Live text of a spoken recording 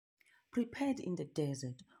Prepared in the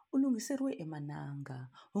Desert u lunghiseriwe eMananga.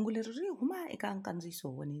 Hungu leri ri huma eka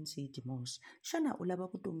nkandziyiso wa Nancy DeMoss. Xana u lava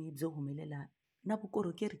vutomi byo humelela na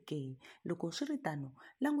vukorhokeri ke? Loko swi ri tano,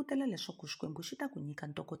 langutela leswaku Xikwembu xi ta ku nyika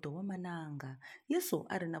ntokoto wa mananga. Yesu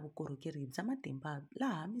a ri na vukorhokeri bya matimba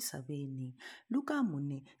laha misaveni. Luka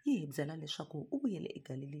 4 yi hi byela leswaku u vuyele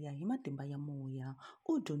eGalileya hi matimba ya moya.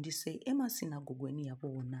 U dyondzise emasinagogweni ya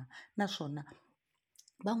vona, naswona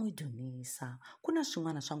va n'wi dyondzisa. Ku na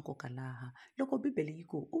swin'wana swa nkoka laha. Loko Bibele yi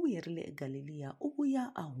ku u vuyerile eGalileya, u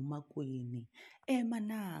vuya a huma kwini?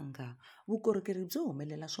 Emananga. Vukorhokeri byo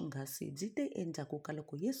humelela swonghasi byi te endzhaku ka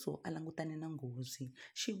loko Yesu a langutane na nghozi,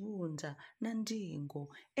 xivundza na ndzingo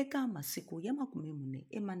eka masiku ya 40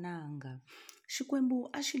 eMananga. Xikwembu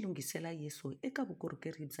a xi lunghisela Yesu eka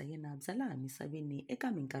vukorhokeri bya yena bya laha misaveni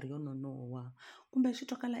eka minkarhi yo nonoha. Kumbe swi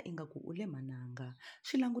twakala ingaku u le mananga.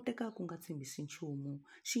 Swi languteka ku nga tshembisi nchumu.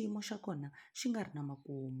 Xiyimo xa kona xi nga ri na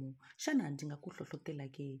makumu. Xana ndzi nga ku hlohlotela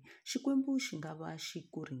ke? Xikwembu xi nga va xi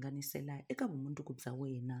ku ringanisela eka vumundzuku bya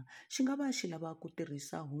wena. Xi nga va xi lava ku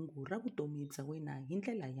tirhisa hungu ra vutomi bya wena hi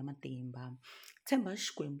ndlela ya matimba. Tshemba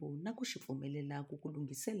Xikwembu na ku xi pfumelela ku ku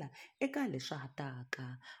lunghisela eka leswi ha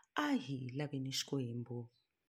taka. A hi laveni Xikwembu.